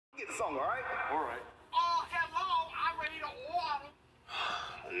Get the song, all right? All right. Oh, hello. I'm ready to order.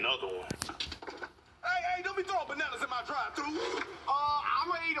 Another one. Hey, don't be throwing bananas in my drive-thru.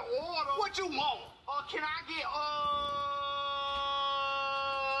 I'm ready to order. What you want? Can I get,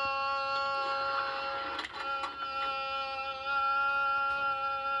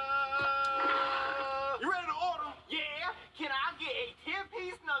 You ready to order? Yeah, can I get a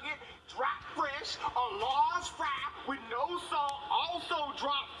 10-piece nugget, drop fresh, a large fry with no salt, also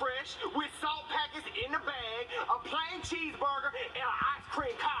drop fresh, with salt packets in the bag, a plain cheeseburger, and an ice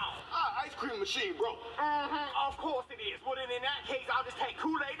cream cone? Ice cream machine, bro. Of course it is. Well, then in that case, I'll just take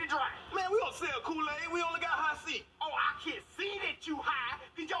Kool-Aid to drink. Man, we don't sell Kool-Aid. We only got high C. Oh, I can see that you high,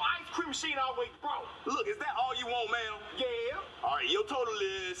 because your ice cream machine always broke. Look, is that all you want, ma'am? Yeah. All right, your total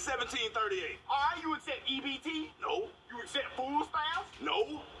is $17.38. All right, you accept EBT? No. You accept food stamps?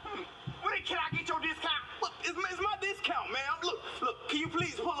 No. Well, then can I get your discount? Look, it's my discount, ma'am. Look, can you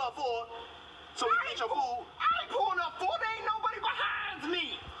please pull up for so we can get your food? I ain't pulling up for. There ain't nobody behind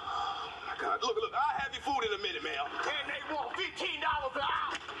me. Oh, my God. Look, I'll have your food in a minute, ma'am. And they want $15 an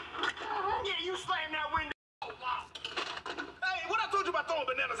hour. Yeah, you slam that window. Hey, what I told you about throwing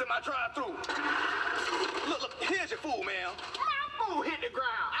bananas in my drive-thru? Look, here's your food, ma'am. My food hit the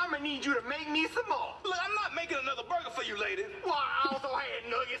ground. I'm gonna need you to make me some more. Look, I'm not making another burger for you, lady. Well, I also had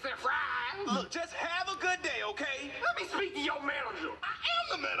nuggets and fries. Look, just have a good day, okay? Let me speak to your manager. I am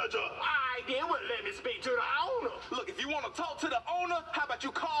the manager. All right, then, well, let me speak to the owner. Look, if you want to talk to the owner, how about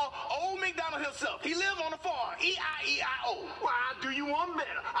you call old McDonald himself? He lives on the farm. E-I-E-I-O. Well, do you want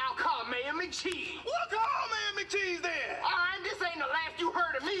better? I'll call Mayor McCheese. Well, call man McCheese then. All right, this ain't the last you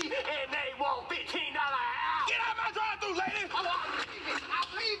heard of me, and they want $15 an hour. Get out of my drive-thru, lady. Oh,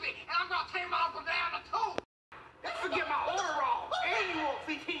 I'll leave it, and I'm gonna take my banana too. Let's forget my order wrong. And you want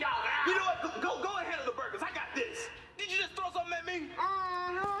 $15 an hour. You know what? Go ahead of the burgers. I got this. Did you just throw something at me?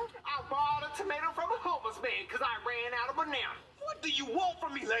 I borrowed a tomato from a homeless man because I ran out of bananas. What do you want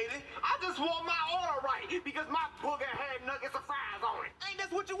from me, lady? I just want my order right because my booger had nuggets and fries on it. Ain't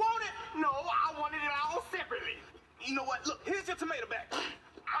that what you wanted? No, I wanted it all separately. You know what? Look, here's your tomato back. All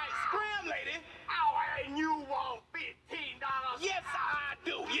right, scram, lady.